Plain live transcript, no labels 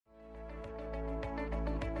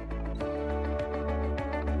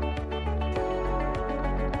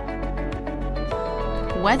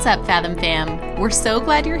What's up, Fathom fam? We're so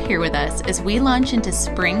glad you're here with us as we launch into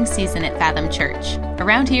spring season at Fathom Church.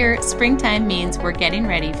 Around here, springtime means we're getting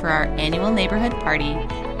ready for our annual neighborhood party,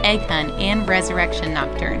 egg hunt, and resurrection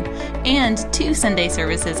nocturne, and 2 Sunday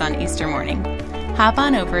services on Easter morning. Hop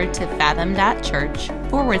on over to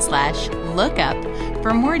fathom.church/lookup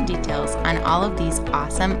for more details on all of these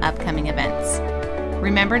awesome upcoming events.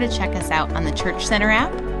 Remember to check us out on the Church Center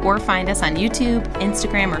app or find us on YouTube,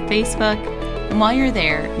 Instagram, or Facebook. And while you're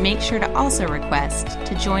there, make sure to also request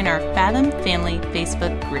to join our Fathom Family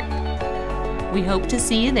Facebook group. We hope to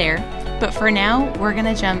see you there, but for now, we're going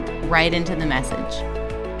to jump right into the message.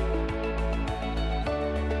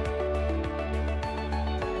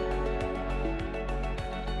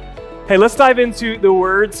 Hey, let's dive into the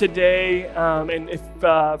Word today. And if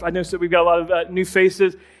I know that we've got a lot of new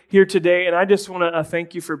faces here today, and I just want to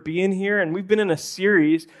thank you for being here. And we've been in a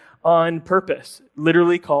series on purpose,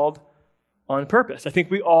 literally called On Purpose. I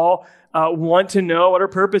think we all want to know what our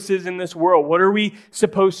purpose is in this world. What are we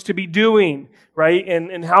supposed to be doing, right?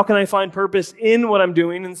 And how can I find purpose in what I'm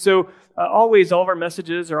doing? And so always, all of our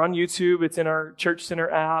messages are on YouTube. It's in our Church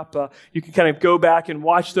Center app. You can kind of go back and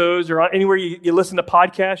watch those, or anywhere you listen to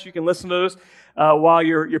podcasts, you can listen to those while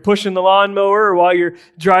you're pushing the lawnmower or while you're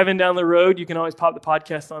driving down the road. You can always pop the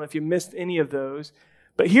podcast on if you missed any of those.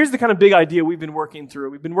 But here's the kind of big idea we've been working through.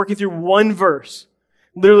 We've been working through one verse,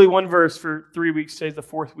 literally one verse for 3 weeks. Today's the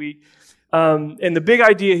 4th week. And the big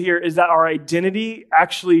idea here is that our identity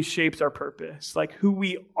actually shapes our purpose. Like who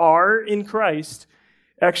we are in Christ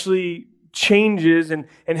actually changes and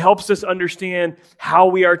helps us understand how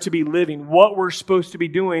we are to be living, what we're supposed to be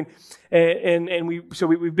doing. And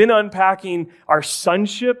we've been unpacking our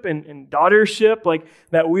sonship and daughtership, like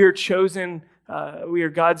that we are chosen, we are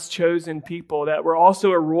God's chosen people, that we're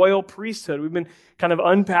also a royal priesthood. We've been kind of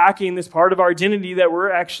unpacking this part of our identity that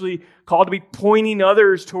we're actually called to be pointing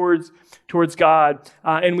others towards God.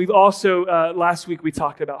 And we've also, last week we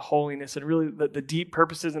talked about holiness and really the deep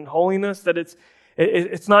purposes in holiness, that it's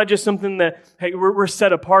not just something that, hey, we're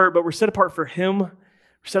set apart, but we're set apart for Him, we're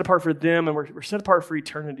set apart for them, and we're set apart for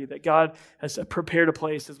eternity, that God has prepared a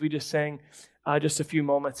place, as we just sang just a few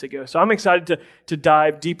moments ago. So I'm excited to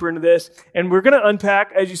dive deeper into this, and we're going to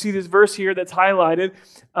unpack, as you see this verse here that's highlighted,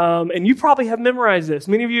 and you probably have memorized this.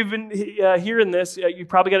 Many of you have been hearing this. You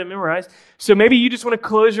probably got it memorized. So maybe you just want to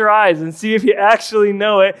close your eyes and see if you actually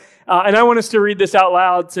know it. And I want us to read this out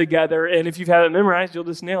loud together, and if you've had it memorized, you'll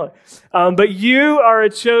just nail it. But you are a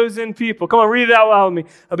chosen people. Come on, read it out loud with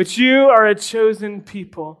me. But you are a chosen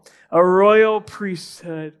people, a royal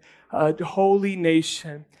priesthood, a holy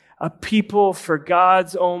nation, a people for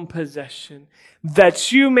God's own possession,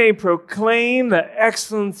 that you may proclaim the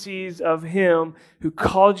excellencies of Him who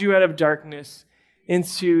called you out of darkness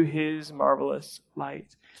into His marvelous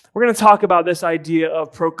light. We're going to talk about this idea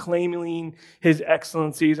of proclaiming His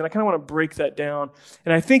excellencies, and I kind of want to break that down.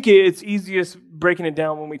 And I think it's easiest breaking it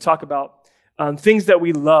down when we talk about things that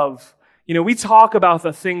we love. You know, we talk about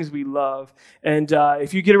the things we love. And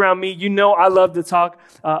if you get around me, you know I love to talk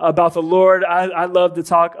about the Lord. I love to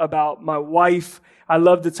talk about my wife. I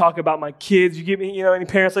love to talk about my kids. You get me, any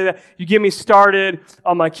parents like that, you get me started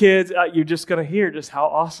on my kids, you're just going to hear just how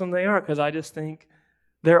awesome they are, because I just think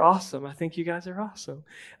they're awesome. I think you guys are awesome.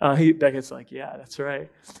 Beckett's like, yeah, that's right.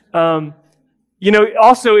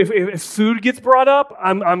 Also, if food gets brought up,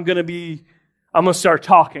 I'm going to start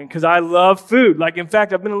talking, because I love food. Like, in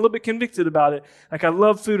fact, I've been a little bit convicted about it. Like, I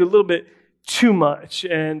love food a little bit too much.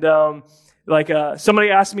 And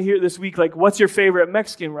somebody asked me here this week, like, what's your favorite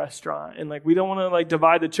Mexican restaurant? And we don't want to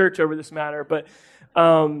divide the church over this matter, but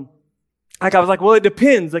I was like, well, it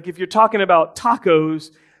depends. Like, if you're talking about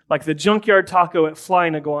tacos, like the Junkyard Taco at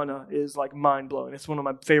Flying Iguana is mind-blowing. It's one of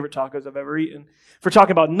my favorite tacos I've ever eaten. If we're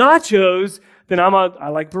talking about nachos, then I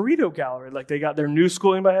like Burrito Gallery. Like, they got their new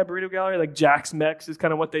school. Anybody have Burrito Gallery? Like Jack's Mex is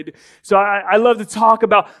kind of what they do. So I love to talk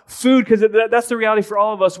about food, because that's the reality for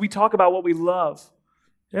all of us. We talk about what we love.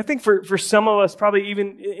 And I think for some of us, probably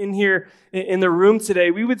even in here in the room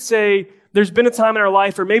today, we would say there's been a time in our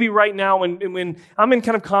life, or maybe right now, when I'm in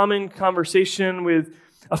kind of common conversation with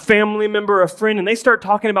a family member or a friend, and they start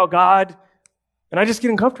talking about God, and I just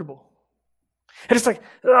get uncomfortable. And it's like,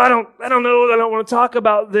 I don't know, I don't want to talk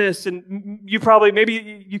about this. And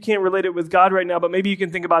maybe you can't relate it with God right now, but maybe you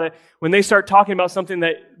can think about it when they start talking about something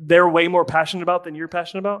that they're way more passionate about than you're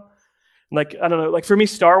passionate about. Like, I don't know, like for me,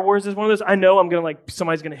 Star Wars is one of those. I know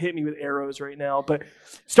somebody's going to hit me with arrows right now, but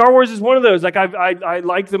Star Wars is one of those. Like, I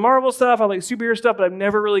like the Marvel stuff, I like superhero stuff, but I've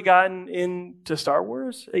never really gotten into Star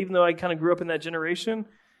Wars, even though I kind of grew up in that generation.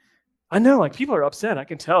 I know, like, people are upset. I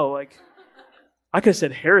can tell, like, I could have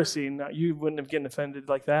said heresy, and you wouldn't have gotten offended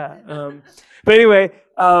like that. But anyway,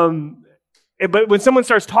 but when someone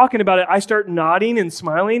starts talking about it, I start nodding and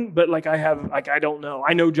smiling, but I don't know.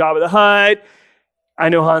 I know Jabba the Hutt, I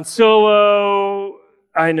know Han Solo,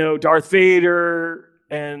 I know Darth Vader,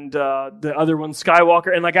 and the other one,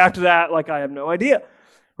 Skywalker, and after that, I have no idea,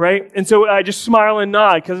 right? And so I just smile and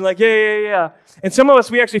nod, because I'm yeah. And some of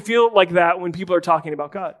us, we actually feel like that when people are talking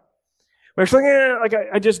about God. We're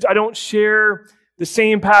just I don't share the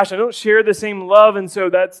same passion. I don't share the same love. And so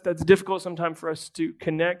that's difficult sometimes for us to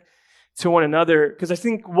connect to one another, because I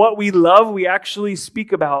think what we love, we actually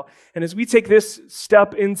speak about. And as we take this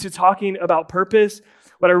step into talking about purpose,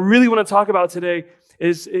 what I really want to talk about today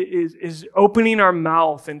is opening our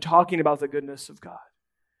mouth and talking about the goodness of God.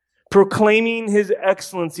 Proclaiming his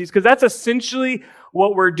excellencies, because that's essentially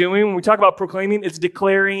what we're doing. When we talk about proclaiming, it's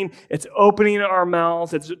declaring, it's opening our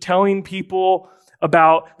mouths, it's telling people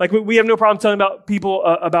about, we have no problem telling about people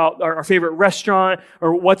about our favorite restaurant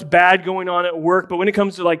or what's bad going on at work, but when it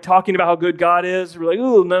comes to talking about how good God is, we're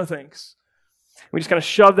ooh, no thanks. We just kind of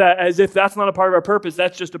shove that as if that's not a part of our purpose,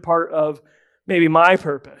 that's just a part of maybe my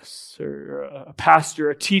purpose, or a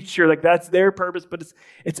pastor, a teacher, that's their purpose, but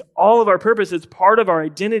it's all of our purpose. It's part of our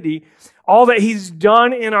identity. All that he's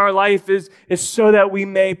done in our life is so that we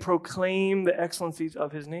may proclaim the excellencies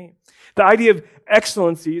of his name. The idea of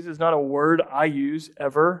excellencies is not a word I use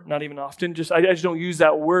ever, not even often. I just don't use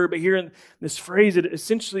that word, but here in this phrase, it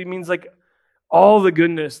essentially means all the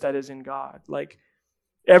goodness that is in God,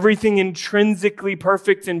 everything intrinsically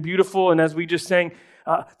perfect and beautiful. And as we just sang,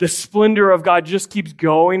 the splendor of God just keeps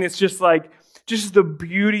going. It's just the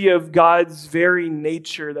beauty of God's very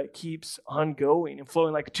nature that keeps on going and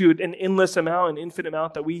flowing to an endless amount, an infinite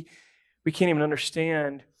amount that we can't even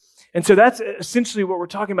understand. And so that's essentially what we're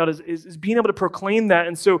talking about is being able to proclaim that.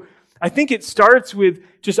 And so I think it starts with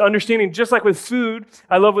just understanding, just like with food.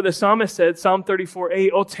 I love what the psalmist said, Psalm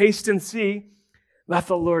 34:8, "Oh, taste and see that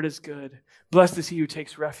the Lord is good. Blessed is he who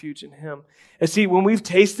takes refuge in him." And see, when we've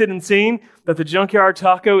tasted and seen that the Junkyard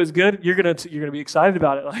Taco is good, you're gonna be excited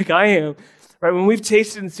about it, like I am, right? When we've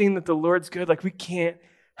tasted and seen that the Lord's good, we can't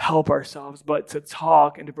help ourselves but to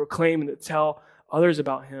talk and to proclaim and to tell others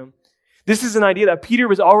about him. This is an idea that Peter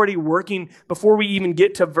was already working before we even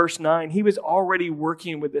get to verse 9. He was already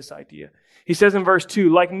working with this idea. He says in verse 2,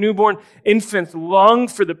 "Like newborn infants, long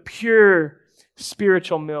for the pure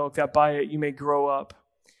spiritual milk, that by it you may grow up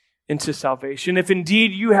into salvation. If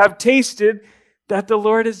indeed you have tasted that the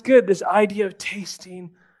Lord is good." This idea of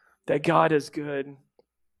tasting that God is good.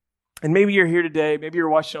 And maybe you're here today, maybe you're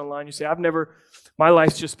watching online, you say, my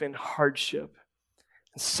life's just been hardship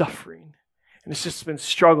and suffering. And it's just been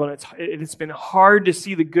struggle, and it's been hard to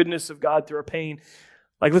see the goodness of God through our pain.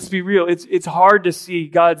 Let's be real. It's hard to see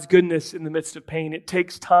God's goodness in the midst of pain. It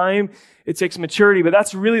takes time. It takes maturity. But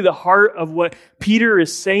that's really the heart of what Peter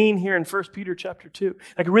is saying here in 1 Peter chapter 2.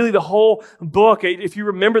 Really the whole book, if you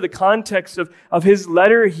remember the context of his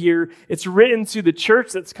letter here, it's written to the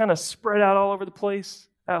church that's kind of spread out all over the place.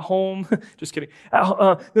 At home, just kidding.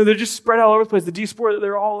 No, they're just spread all over the place. The diaspora,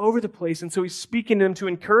 they're all over the place. And so he's speaking to them to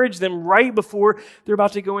encourage them right before they're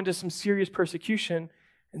about to go into some serious persecution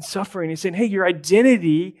and suffering. He's saying, hey, your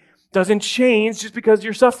identity doesn't change just because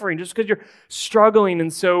you're suffering, just because you're struggling.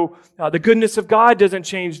 And so the goodness of God doesn't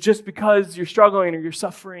change just because you're struggling or you're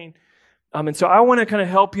suffering. And so I want to kind of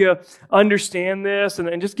help you understand this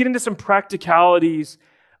and just get into some practicalities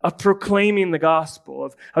of proclaiming the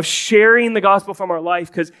gospel, of sharing the gospel from our life.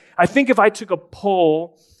 Because I think if I took a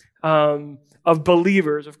poll of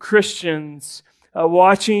believers, of Christians,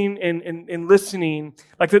 watching and listening,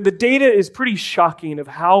 the data is pretty shocking of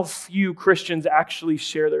how few Christians actually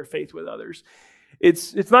share their faith with others.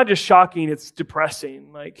 It's not just shocking, it's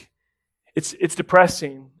depressing. It's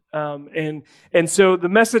depressing. And so the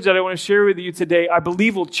message that I want to share with you today, I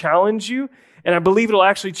believe will challenge you. And I believe it'll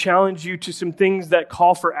actually challenge you to some things that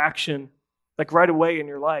call for action, right away in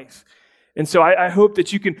your life. And so I hope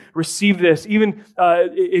that you can receive this. Even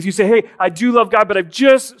if you say, hey, I do love God, but I've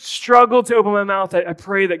just struggled to open my mouth, I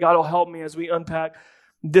pray that God will help me as we unpack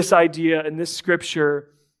this idea and this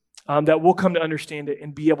scripture, that we'll come to understand it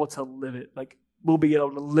and be able to live it. We'll be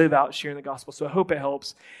able to live out sharing the gospel. So I hope it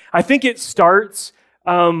helps. I think it starts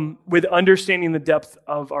with understanding the depth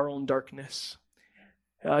of our own darkness.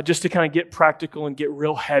 Just to kind of get practical and get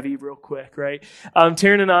real heavy real quick, right?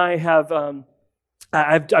 Taryn and I have,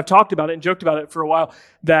 I've talked about it and joked about it for a while,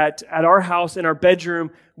 that at our house, in our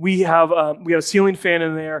bedroom, we have a ceiling fan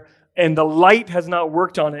in there, and the light has not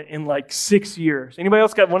worked on it in 6 years. Anybody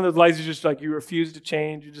else got one of those lights that's just you refuse to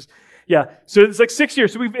change? Yeah, so it's like 6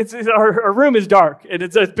 years. So our room is dark, and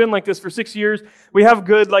it's been like this for 6 years. We have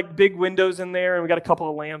good like big windows in there, and we got a couple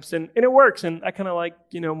of lamps, and it works. And I kind of like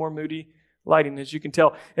more moody lighting, as you can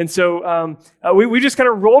tell. And so we just kind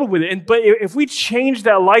of rolled with it. But if we changed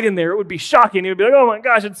that light in there, it would be shocking. It would be like, oh my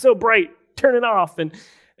gosh, it's so bright. Turn it off.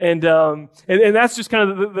 And that's just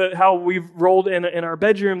kind of how we've rolled in our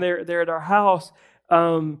bedroom there at our house.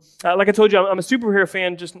 Like I told you, I'm a superhero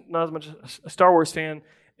fan, just not as much a Star Wars fan.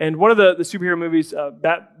 And one of the superhero movies,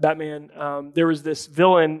 Batman, there was this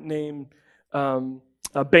villain named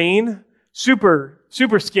Bane, super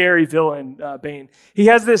scary villain, Bane. He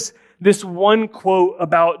has this one quote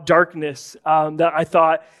about darkness that I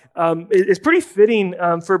thought is pretty fitting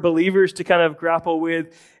for believers to kind of grapple with.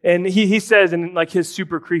 And he says in like his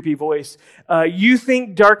super creepy voice, "You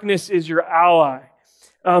think darkness is your ally,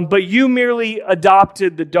 but you merely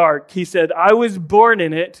adopted the dark." He said, "I was born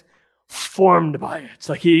in it, formed by it." It's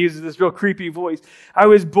like he uses this real creepy voice. I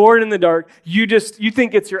was born in the dark. You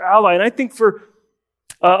think it's your ally. And I think for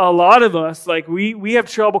a lot of us, like we have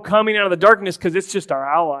trouble coming out of the darkness because it's just our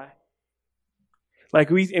ally. Like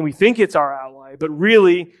we think it's our ally, but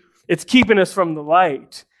really it's keeping us from the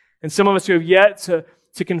light. And some of us who have yet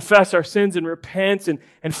to confess our sins and repent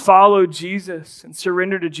and follow Jesus and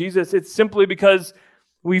surrender to Jesus, it's simply because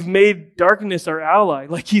we've made darkness our ally,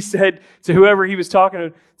 like he said to whoever he was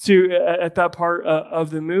talking to at that part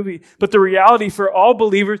of the movie. But the reality for all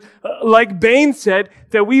believers, like Bane said,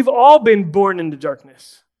 that we've all been born into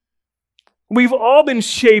darkness. We've all been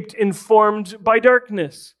shaped and formed by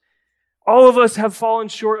darkness. All of us have fallen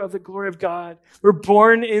short of the glory of God. We're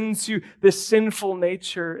born into this sinful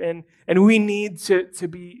nature, and we need to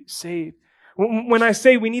be saved. When I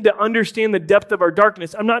say we need to understand the depth of our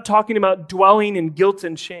darkness, I'm not talking about dwelling in guilt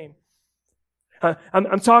and shame.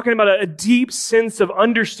 I'm talking about a deep sense of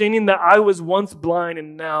understanding that I was once blind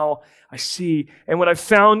and now I see. And what I've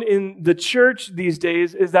found in the church these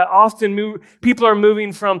days is that often people are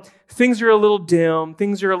moving from things are a little dim,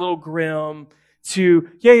 things are a little grim, to,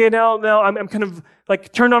 now I'm kind of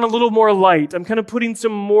like turned on a little more light. I'm kind of putting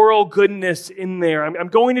some moral goodness in there. I'm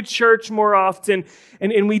going to church more often.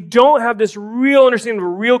 And we don't have this real understanding of a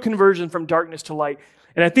real conversion from darkness to light.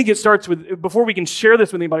 And I think it starts with, before we can share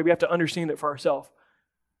this with anybody, we have to understand it for ourselves.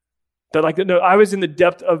 That I was in the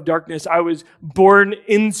depth of darkness. I was born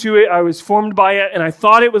into it. I was formed by it. And I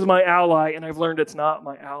thought it was my ally. And I've learned it's not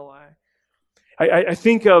my ally. I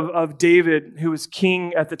think of David, who was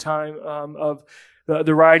king at the time of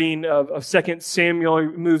the writing of 2 Samuel. He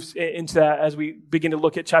moves into that as we begin to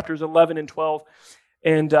look at chapters 11 and 12.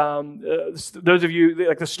 And those of you,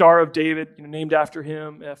 like the Star of David, named after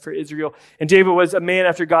him for Israel. And David was a man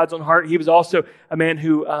after God's own heart. He was also a man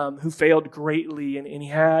who failed greatly, and he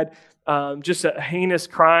had just a heinous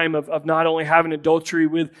crime of not only having adultery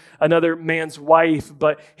with another man's wife,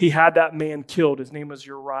 but he had that man killed. His name was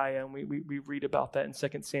Uriah, and we read about that in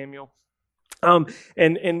 2 Samuel.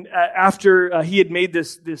 And after he had made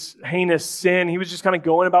this heinous sin, he was just kind of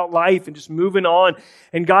going about life and just moving on.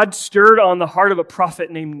 And God stirred on the heart of a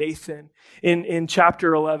prophet named Nathan in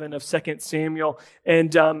chapter 11 of 2 Samuel.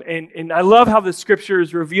 And I love how the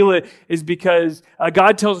scriptures reveal it, is because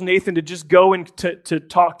God tells Nathan to just go and to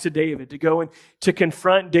talk to David, to go and to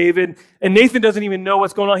confront David. And Nathan doesn't even know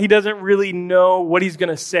what's going on. He doesn't really know what he's going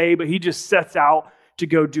to say, but he just sets out to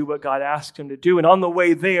go do what God asked him to do. And on the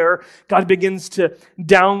way there, God begins to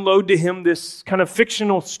download to him this kind of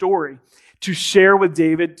fictional story to share with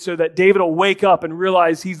David, so that David will wake up and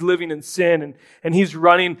realize he's living in sin and he's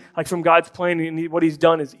running like from God's plan, and what he's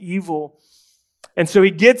done is evil. And so he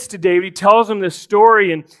gets to David, he tells him this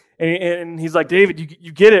story, and he's like, David,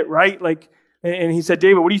 you get it, right? And he said,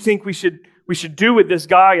 David, what do you think we should do with this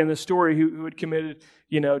guy in the story who had committed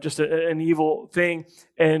just an evil thing?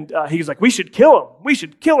 And he's like, we should kill him. We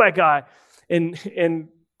should kill that guy. And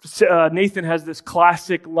Nathan has this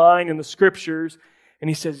classic line in the scriptures, and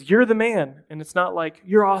he says, you're the man. And it's not like,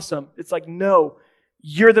 you're awesome. It's like, no,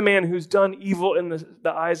 you're the man who's done evil in the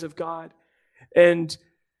eyes of God. And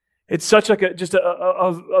it's such like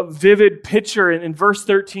a vivid picture. And in verse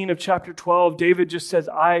 13 of chapter 12, David just says,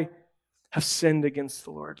 I have sinned against the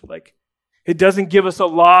Lord. Like, it doesn't give us a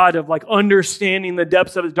lot of like understanding the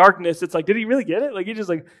depths of his darkness. It's like, did he really get it? Like, he just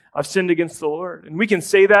like, I've sinned against the Lord. And we can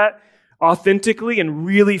say that authentically and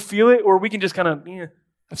really feel it, or we can just kind of,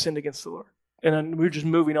 I've sinned against the Lord. And then we're just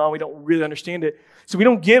moving on. We don't really understand it. So we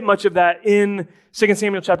don't get much of that in 2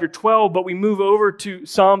 Samuel chapter 12, but we move over to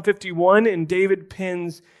Psalm 51, and David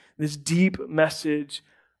pens this deep message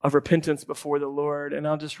of repentance before the Lord. And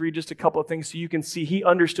I'll just read just a couple of things so you can see he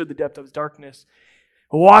understood the depth of his darkness.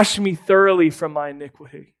 Wash me thoroughly from my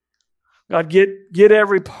iniquity. God, get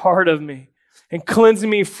every part of me and cleanse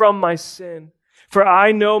me from my sin. For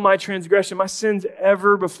I know my transgression, my sin's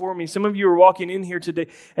ever before me. Some of you are walking in here today,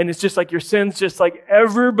 and it's just like your sin's just like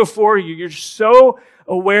ever before you. You're so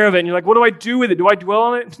aware of it, and you're like, what do I do with it? Do I dwell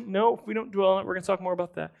on it? No, we don't dwell on it. We're going to talk more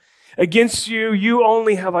about that. Against you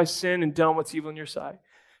only have I sinned and done what's evil in your sight,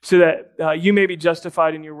 so that you may be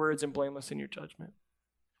justified in your words and blameless in your judgment.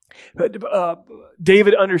 But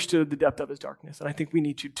David understood the depth of his darkness, and I think we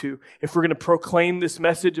need to too. If we're going to proclaim this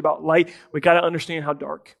message about light, we got to understand how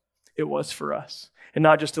dark it was for us, and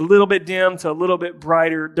not just a little bit dim to a little bit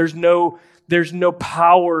brighter. There's no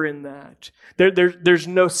power in that. There's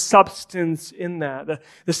no substance in that.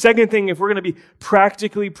 The second thing, if we're going to be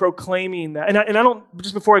practically proclaiming that, and I don't,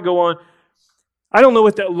 just before I go on, I don't know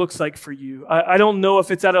what that looks like for you. I don't know if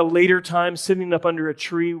it's at a later time sitting up under a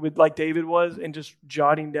tree with like David was and just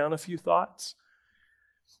jotting down a few thoughts.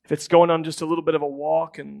 If it's going on just a little bit of a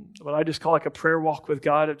walk and what I just call like a prayer walk with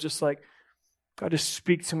God of just like, God, just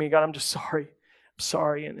speak to me. God, I'm just sorry. I'm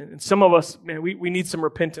sorry. And some of us, man, we need some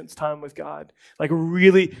repentance time with God. Like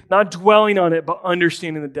really not dwelling on it, but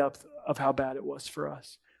understanding the depth of how bad it was for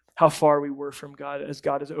us. How far we were from God as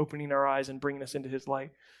God is opening our eyes and bringing us into his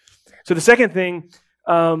light. So the second thing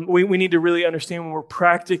we need to really understand when we're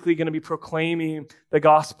practically going to be proclaiming the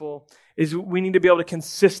gospel is we need to be able to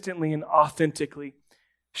consistently and authentically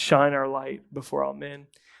shine our light before all men.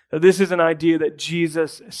 Now, this is an idea that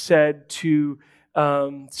Jesus said to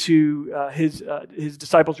his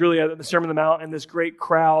disciples, really at the Sermon on the Mount, and this great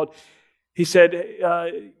crowd. He said,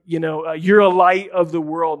 you're a light of the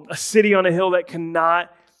world, a city on a hill that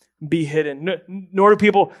cannot be hidden. Nor do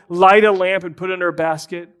people light a lamp and put it under a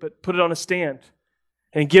basket, but put it on a stand.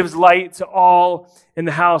 And it gives light to all in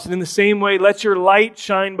the house. And in the same way, let your light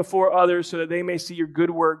shine before others so that they may see your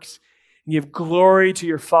good works and give glory to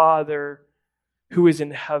your Father who is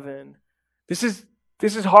in heaven. This is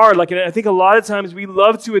hard. Like, and I think a lot of times we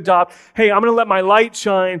love to adopt, hey, I'm going to let my light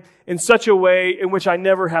shine in such a way in which I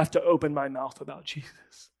never have to open my mouth about Jesus.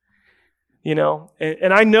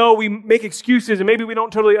 And I know we make excuses and maybe we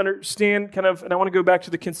don't totally understand and I want to go back to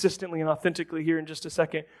the consistently and authentically here in just a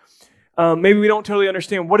second. Maybe we don't totally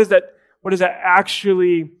understand what does that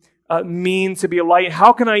actually mean to be a light?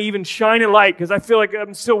 How can I even shine a light? Because I feel like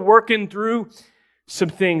I'm still working through some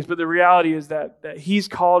things, but the reality is that he's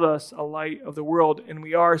called us a light of the world, and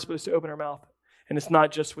we are supposed to open our mouth. And it's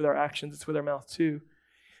not just with our actions, it's with our mouth too.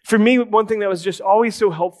 For me, one thing that was just always so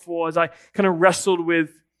helpful as I kind of wrestled with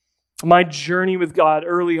my journey with God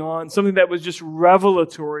early on, something that was just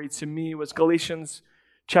revelatory to me was Galatians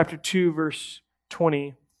chapter 2, verse 20.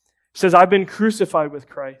 It says, I've been crucified with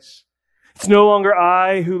Christ. It's no longer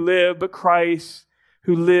I who live, but Christ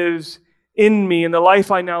who lives in me. And the life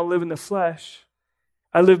I now live in the flesh,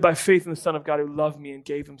 I live by faith in the Son of God who loved me and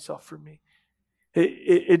gave himself for me.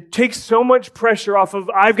 It takes so much pressure off of,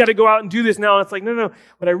 I've got to go out and do this now. And it's like, no.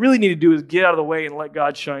 What I really need to do is get out of the way and let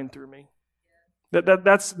God shine through me.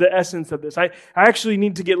 That's the essence of this. I actually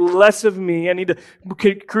need to get less of me. I need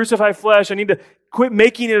to crucify flesh. I need to quit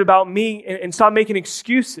making it about me and stop making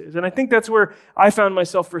excuses. And I think that's where I found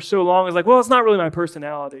myself for so long. Is like, well, it's not really my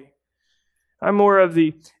personality. I'm more of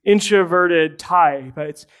the introverted type.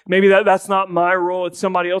 Maybe that's not my role. It's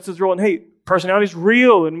somebody else's role. And hey, personality is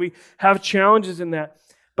real, and we have challenges in that.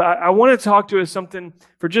 But I want to talk to us something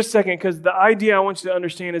for just a second, because the idea I want you to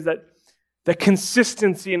understand is that the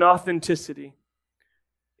consistency and authenticity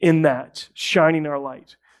in that, shining our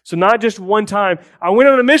light. So not just one time, I went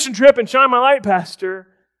on a mission trip and shined my light, Pastor.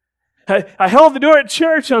 I held the door at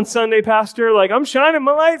church on Sunday, Pastor. Like, I'm shining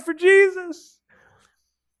my light for Jesus.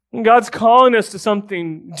 And God's calling us to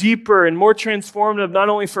something deeper and more transformative, not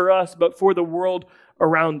only for us, but for the world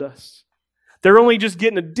around us. They're only just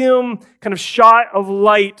getting a dim kind of shot of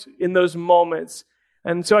light in those moments.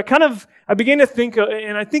 And so I began to think,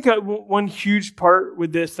 and I think one huge part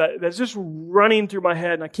with this that's just running through my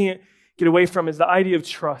head and I can't get away from is the idea of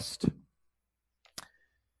trust.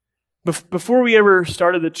 Before we ever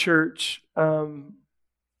started the church,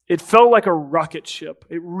 it felt like a rocket ship.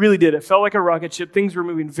 It really did. It felt like a rocket ship. Things were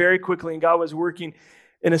moving very quickly and God was working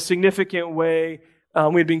in a significant way.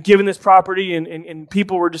 We had been given this property and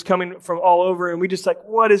people were just coming from all over and we just like,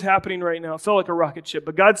 what is happening right now? It felt like a rocket ship.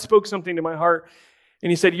 But God spoke something to my heart. And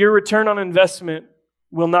he said, your return on investment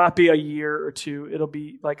will not be a year or two. It'll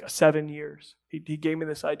be like 7 years. He gave me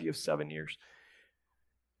this idea of 7 years.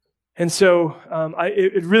 And so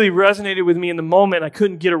it really resonated with me in the moment. I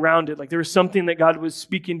couldn't get around it. Like there was something that God was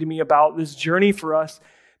speaking to me about this journey for us,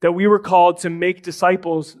 that we were called to make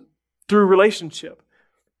disciples through relationship.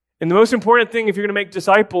 And the most important thing, if you're going to make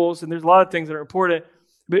disciples, and there's a lot of things that are important,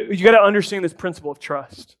 but you got to understand this principle of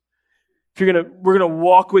trust. we're gonna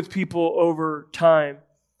walk with people over time.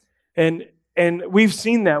 And we've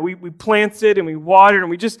seen that. We planted and we watered and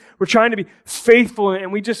we're trying to be faithful,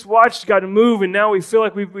 and we just watched God move, and now we feel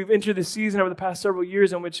like we've entered the season over the past several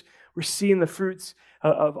years in which we're seeing the fruits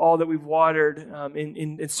of all that we've watered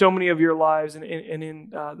in so many of your lives and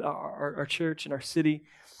in our church and our city.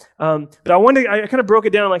 But I kind of broke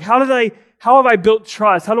it down, like how have I built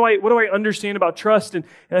trust? What do I understand about trust? And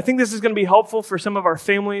I think this is going to be helpful for some of our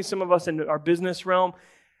families, some of us in our business realm.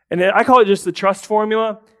 And I call it just the trust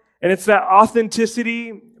formula. And it's that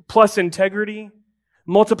authenticity plus integrity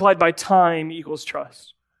multiplied by time equals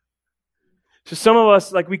trust. So some of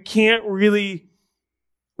us, like, we can't really,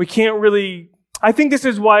 I think this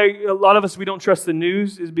is why a lot of us, we don't trust the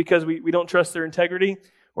news, is because we don't trust their integrity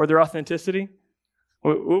or their authenticity.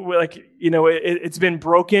 It's been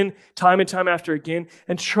broken time and time after again.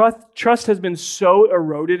 And trust has been so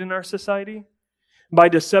eroded in our society by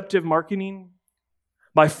deceptive marketing,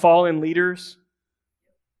 by fallen leaders,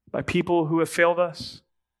 by people who have failed us.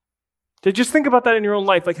 To just think about that in your own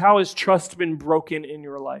life. Like, how has trust been broken in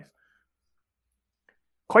your life?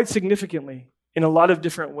 Quite significantly, in a lot of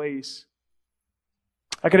different ways.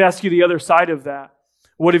 I could ask you the other side of that.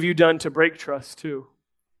 What have you done to break trust too?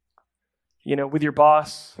 With your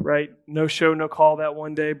boss, right? No show, no call that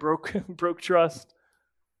one day broke trust.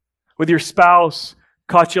 With your spouse,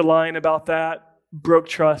 caught you lying about that, broke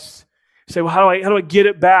trust. You say, well, how do I get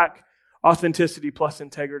it back? Authenticity plus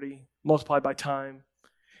integrity multiplied by time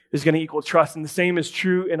is going to equal trust. And the same is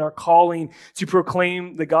true in our calling to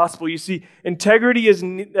proclaim the gospel. You see, integrity is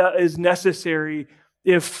necessary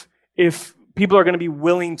if people are going to be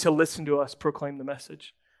willing to listen to us proclaim the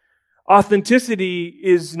message. Authenticity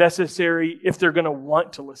is necessary if they're going to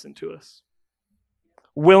want to listen to us.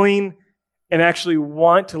 Willing and actually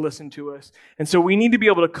want to listen to us. And so we need to be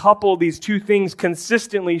able to couple these two things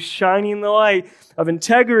consistently, shining the light of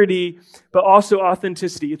integrity, but also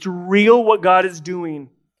authenticity. It's real what God is doing,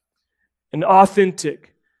 and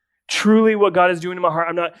authentic. Truly what God is doing in my heart.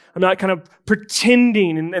 I'm not kind of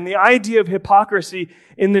pretending. And the idea of hypocrisy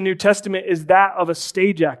in the New Testament is that of a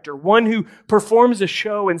stage actor, one who performs a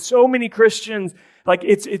show. And so many Christians, like,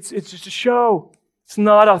 it's just a show. It's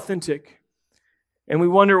not authentic. And we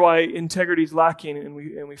wonder why integrity is lacking, and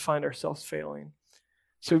we find ourselves failing.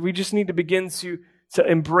 So we just need to begin to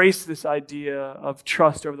embrace this idea of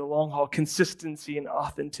trust over the long haul, consistency and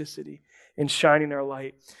authenticity in shining our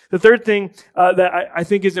light. The third thing that I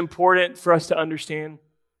think is important for us to understand,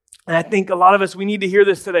 and I think a lot of us, we need to hear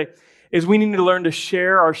this today, is we need to learn to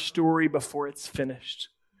share our story before it's finished.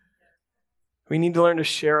 We need to learn to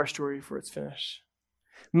share our story before it's finished.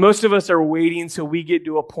 Most of us are waiting until we get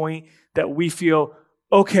to a point that we feel,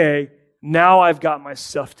 okay, now I've got my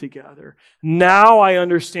stuff together. Now I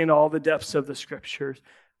understand all the depths of the scriptures.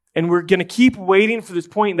 And we're going to keep waiting for this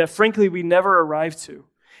point that, frankly, we never arrive to.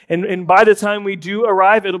 And by the time we do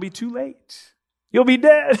arrive, it'll be too late. You'll be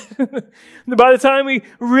dead. By the time we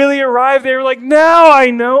really arrive there, we're like, now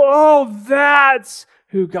I know. Oh, that's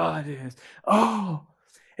who God is. Oh.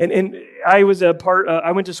 And I was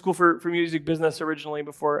I went to school for music business originally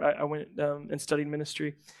before I went and studied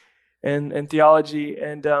ministry and theology.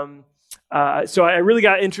 And so I really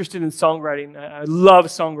got interested in songwriting. I love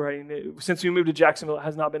songwriting. Since we moved to Jacksonville, it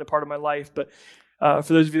has not been a part of my life. But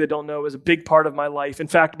for those of you that don't know, it was a big part of my life. In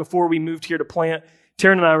fact, before we moved here to plant,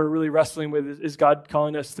 Taryn and I were really wrestling with, is God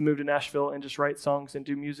calling us to move to Nashville and just write songs and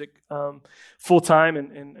do music full time?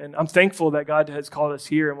 And I'm thankful that God has called us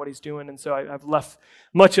here and what he's doing. And so I've left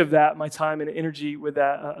much of that, my time and energy with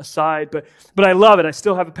that aside. But I love it. I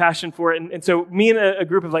still have a passion for it. And so me and a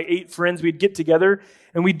group of like 8 friends, we'd get together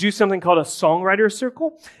and we'd do something called a songwriter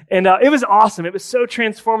circle. And it was awesome. It was so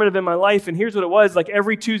transformative in my life. And here's what it was. Like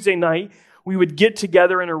every Tuesday night, we would get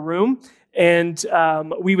together in a room, and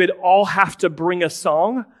we would all have to bring a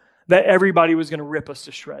song that everybody was going to rip us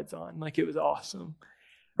to shreds on. Like, it was awesome,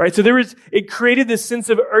 right? So it created this sense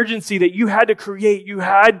of urgency that you had to create. You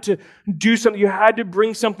had to do something. You had to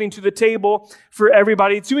bring something to the table for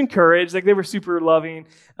everybody to encourage. Like, they were super loving,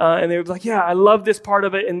 and they were like, yeah, I love this part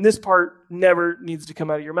of it, and this part never needs to come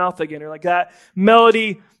out of your mouth again. Or like, that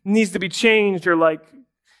melody needs to be changed, or like,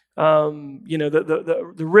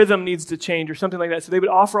 the rhythm needs to change or something like that. So they would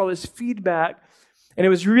offer all this feedback, and it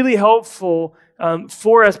was really helpful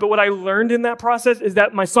for us. But what I learned in that process is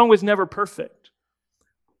that my song was never perfect.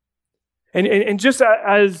 And just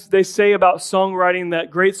as they say about songwriting,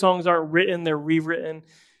 that great songs aren't written, they're rewritten.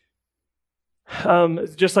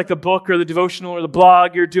 Just like the book or the devotional or the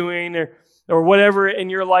blog you're doing, or or whatever in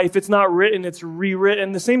your life, it's not written, it's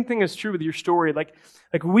rewritten. The same thing is true with your story. Like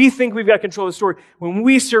we think we've got control of the story. When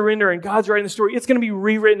we surrender and God's writing the story, it's going to be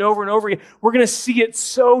rewritten over and over again. We're going to see it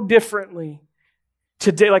so differently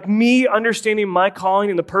today. Like me understanding my calling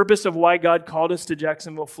and the purpose of why God called us to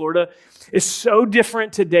Jacksonville, Florida is so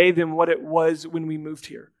different today than what it was when we moved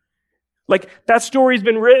here. Like that story's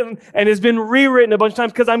been written and has been rewritten a bunch of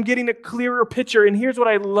times because I'm getting a clearer picture. And here's what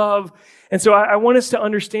I love. And so I want us to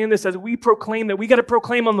understand this as we proclaim that we got to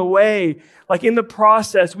proclaim on the way. Like in the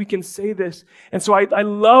process, we can say this. And so I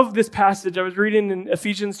love this passage. I was reading in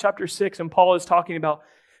Ephesians chapter 6, and Paul is talking about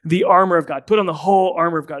the armor of God. Put on the whole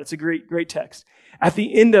armor of God. It's a great, great text. At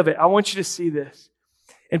the end of it, I want you to see this.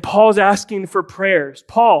 And Paul's asking for prayers.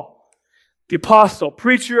 Paul, the apostle,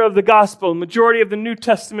 preacher of the gospel, majority of the New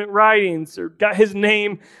Testament writings, or got his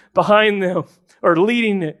name behind them, or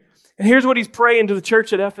leading it. And here's what he's praying to the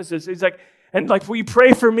church at Ephesus. He's like, will you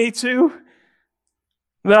pray for me too?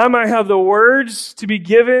 That I might have the words to be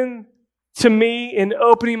given to me in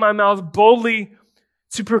opening my mouth boldly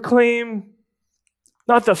to proclaim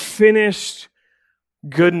not the finished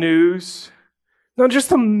good news, not just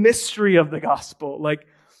the mystery of the gospel,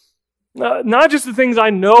 not just the things I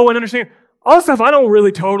know and understand, all the stuff I don't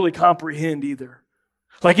really totally comprehend either.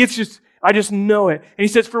 I just know it. And he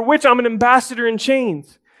says, for which I'm an ambassador in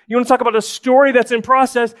chains. You want to talk about a story that's in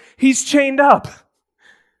process? He's chained up.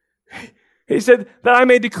 He said that I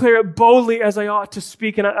may declare it boldly as I ought to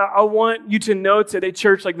speak. And I want you to know today,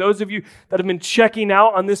 church, like those of you that have been checking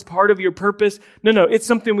out on this part of your purpose, no, it's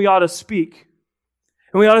something we ought to speak.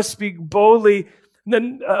 And we ought to speak boldly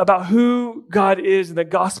about who God is and the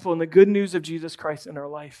gospel and the good news of Jesus Christ in our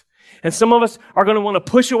life. And some of us are going to want to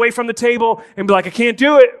push away from the table and be like, I can't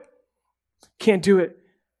do it. Can't do it.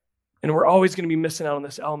 And we're always going to be missing out on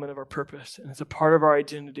this element of our purpose. And it's a part of our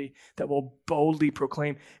identity that we'll boldly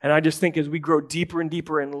proclaim. And I just think as we grow deeper and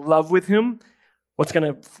deeper in love with Him,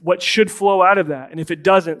 what should flow out of that? And if it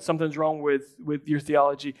doesn't, something's wrong with your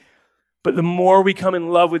theology. But the more we come in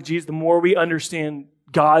love with Jesus, the more we understand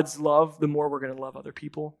God's love, the more we're going to love other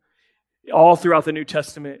people. All throughout the New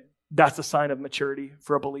Testament, that's a sign of maturity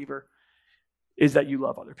for a believer, is that you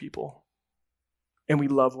love other people. And we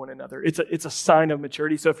love one another. It's a sign of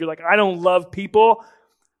maturity. So if you're like, I don't love people,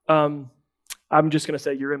 I'm just going to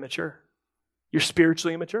say you're immature. You're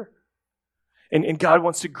spiritually immature. And God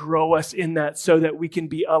wants to grow us in that so that we can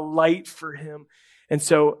be a light for Him. And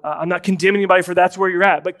so I'm not condemning anybody for that's where you're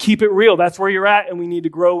at, but keep it real. That's where you're at, and we need to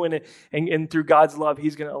grow in it. And through God's love,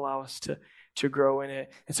 He's going to allow us to grow in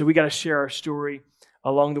it. And so we got to share our story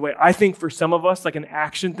along the way. I think for some of us, like an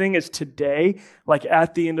action thing is today, like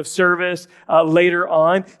at the end of service, later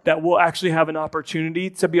on, that we'll actually have an opportunity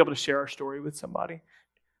to be able to share our story with somebody.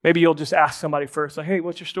 Maybe you'll just ask somebody first, like, hey,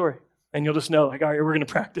 what's your story? And you'll just know, like, all right, we're going to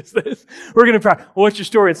practice this. We're going to practice. Well, what's your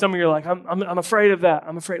story? And some of you are like, I'm afraid of that.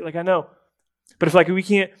 I'm afraid, like, I know. But if we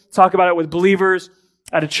can't talk about it with believers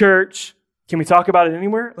at a church, can we talk about it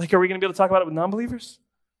anywhere? Like, are we going to be able to talk about it with non-believers?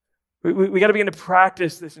 We got to begin to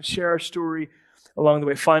practice this and share our story along the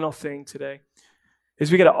way. Final thing today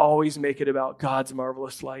is we got to always make it about God's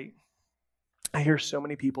marvelous light. I hear so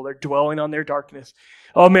many people, they're dwelling on their darkness.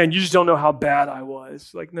 Oh man, you just don't know how bad I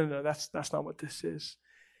was. Like, no, that's not what this is.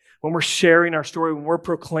 When we're sharing our story, when we're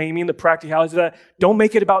proclaiming the practicalities of that, don't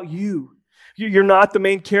make it about you. You're not the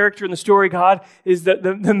main character in the story. God is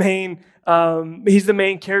the main, He's the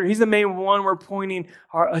main character. He's the main one we're pointing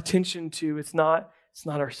our attention to. It's not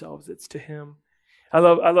ourselves, it's to Him. I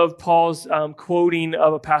love Paul's quoting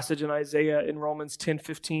of a passage in Isaiah in Romans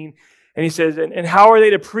 10:15. And he says, and how are they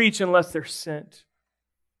to preach unless they're sent?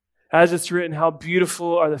 As it's written, how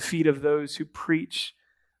beautiful are the feet of those who preach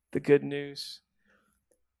the good news.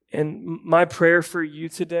 And my prayer for you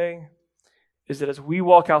today is that as we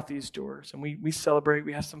walk out these doors and we celebrate,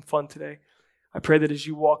 we have some fun today, I pray that as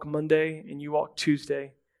you walk Monday and you walk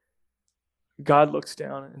Tuesday, God looks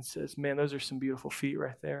down and says, man, those are some beautiful feet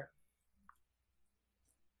right there.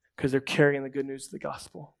 Because they're carrying the good news of the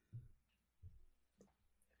gospel.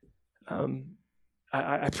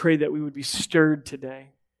 I pray that we would be stirred today.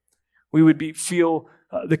 We would feel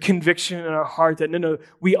the conviction in our heart that no,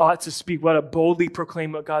 we ought to speak. We ought to boldly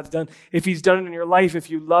proclaim what God's done. If He's done it in your life, if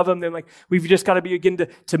you love Him, then we've just got to begin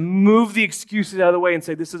to move the excuses out of the way and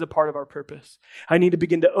say, this is a part of our purpose. I need to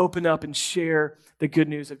begin to open up and share the good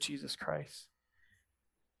news of Jesus Christ.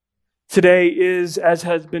 Today is, as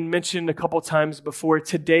has been mentioned a couple times before,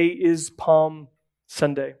 today is Palm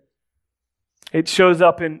Sunday. It shows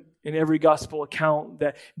up in every gospel account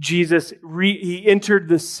that Jesus, He entered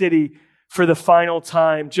the city for the final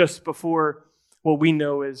time just before what we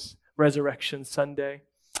know as Resurrection Sunday.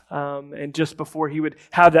 and just before he would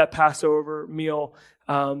have that Passover meal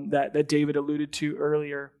that David alluded to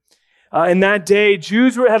earlier. And that day,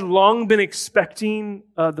 Jews had long been expecting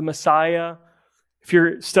the Messiah. If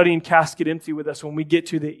you're studying Casket Empty with us, when we get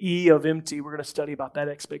to the E of empty, we're going to study about that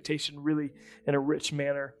expectation really in a rich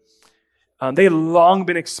manner. They had long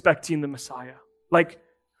been expecting the Messiah, like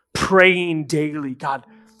praying daily, God,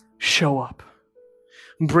 show up,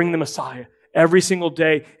 bring the Messiah every single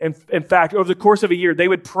day. And in fact, over the course of a year, they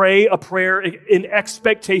would pray a prayer in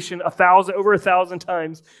expectation over 1,000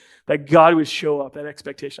 times that God would show up, that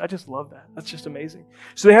expectation. I just love that. That's just amazing.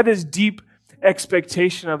 So they had this deep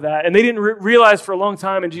expectation of that. And they didn't realize for a long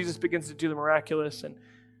time, and Jesus begins to do the miraculous.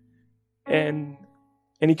 And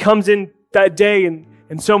he comes in that day,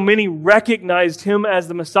 and so many recognized him as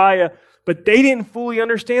the Messiah, but they didn't fully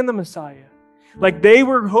understand the Messiah. Like they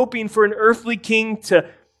were hoping for an earthly king to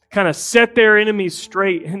kind of set their enemies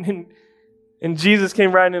straight. And Jesus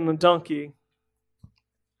came riding in a donkey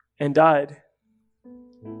and died.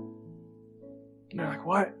 And they're like,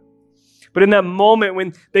 what? But in that moment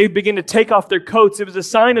when they begin to take off their coats, it was a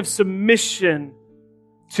sign of submission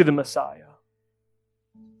to the Messiah.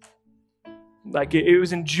 Like it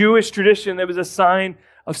was in Jewish tradition, there was a sign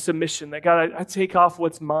of submission. That God, I take off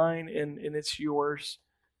what's mine and it's yours.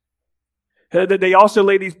 That they also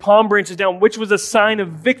laid these palm branches down, which was a sign of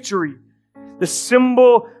victory. The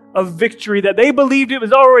symbol of victory, that they believed it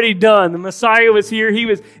was already done. The Messiah was here, he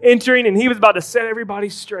was entering, and he was about to set everybody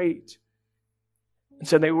straight. And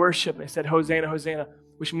so they worshiped, and they said, Hosanna, Hosanna,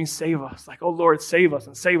 which means save us. Like, oh Lord, save us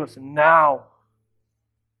and now.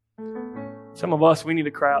 Some of us, we need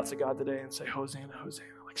to cry out to God today and say, Hosanna, Hosanna,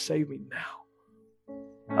 like save me now.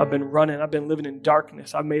 I've been running, I've been living in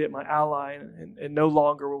darkness. I've made it my ally, and no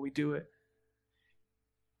longer will we do it.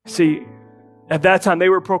 See, at that time, they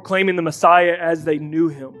were proclaiming the Messiah as they knew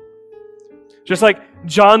him. Just like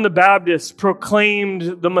John the Baptist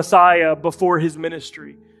proclaimed the Messiah before his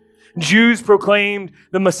ministry. Jews proclaimed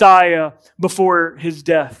the Messiah before his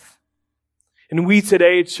death. And we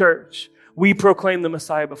today, church, we proclaim the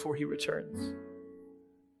Messiah before he returns.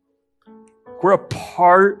 We're a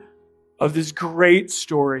part of this great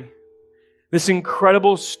story, this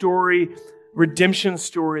incredible story, redemption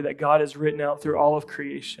story that God has written out through all of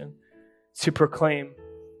creation to proclaim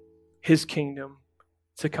his kingdom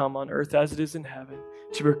to come on earth as it is in heaven,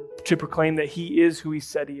 to proclaim that he is who he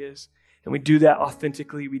said he is. And we do that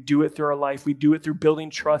authentically. We do it through our life. We do it through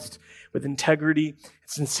building trust with integrity and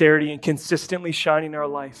sincerity and consistently shining our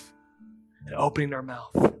life and opening our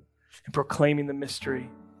mouth and proclaiming the mystery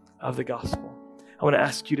of the gospel. I want to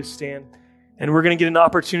ask you to stand, and we're going to get an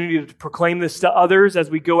opportunity to proclaim this to others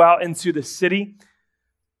as we go out into the city.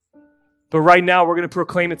 But right now, we're going to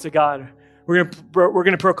proclaim it to God. We're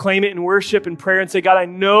going to proclaim it in worship and prayer and say, God, I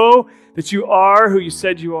know that you are who you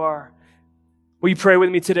said you are. Will you pray with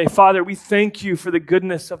me today? Father, we thank you for the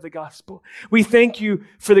goodness of the gospel. We thank you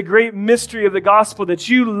for the great mystery of the gospel, that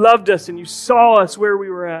you loved us and you saw us where we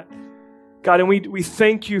were at. God, and we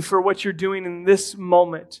thank you for what you're doing in this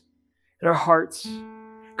moment in our hearts.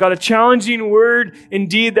 God, a challenging word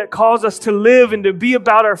indeed that calls us to live and to be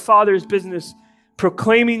about our Father's business,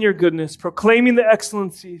 proclaiming your goodness, proclaiming the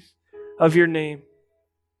excellencies of your name.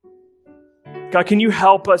 God, can you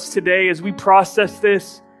help us today as we process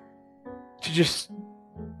this to just,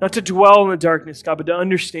 not to dwell in the darkness, God, but to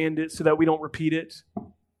understand it so that we don't repeat it.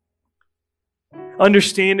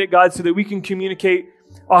 Understand it, God, so that we can communicate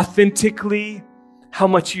authentically how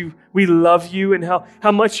much we love you and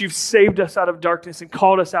how much you've saved us out of darkness and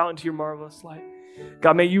called us out into your marvelous light.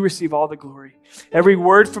 God, may you receive all the glory. Every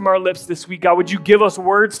word from our lips this week, God, would you give us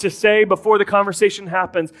words to say before the conversation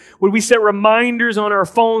happens? Would we set reminders on our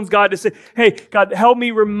phones, God, to say, hey, God, help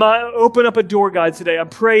me open up a door, God, today. I'm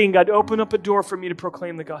praying, God, open up a door for me to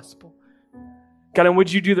proclaim the gospel. God, and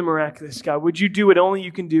would you do the miraculous, God? Would you do what only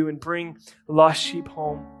you can do and bring lost sheep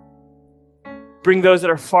home? Bring those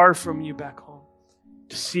that are far from you back home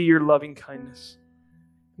to see your loving kindness.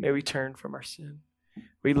 May we turn from our sin.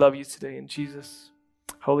 We love you today in Jesus'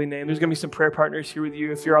 holy name. There's going to be some prayer partners here with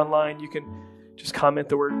you. If you're online, you can just comment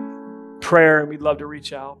the word prayer, and we'd love to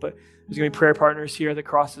reach out. But there's going to be prayer partners here at the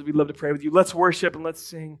crosses. We'd love to pray with you. Let's worship and let's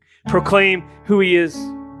sing. Proclaim who he is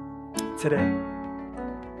today.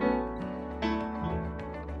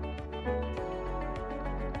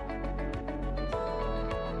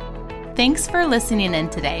 Thanks for listening in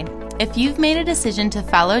today. If you've made a decision to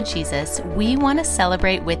follow Jesus, we want to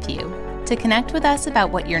celebrate with you. To connect with us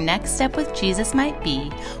about what your next step with Jesus might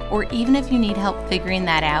be, or even if you need help figuring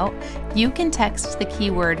that out, you can text the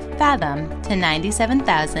keyword FATHOM to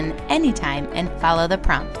 97,000 anytime and follow the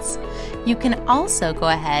prompts. You can also go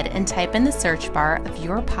ahead and type in the search bar of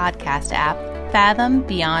your podcast app, Fathom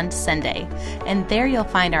Beyond Sunday, and there you'll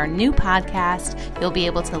find our new podcast. You'll be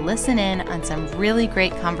able to listen in on some really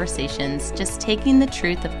great conversations, just taking the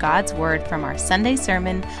truth of God's Word from our Sunday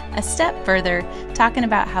sermon a step further, talking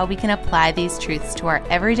about how we can apply these truths to our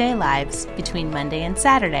everyday lives between Monday and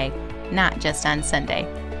Saturday, not just on Sunday.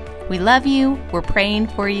 We love you, we're praying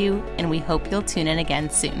for you, and we hope you'll tune in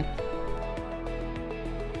again soon.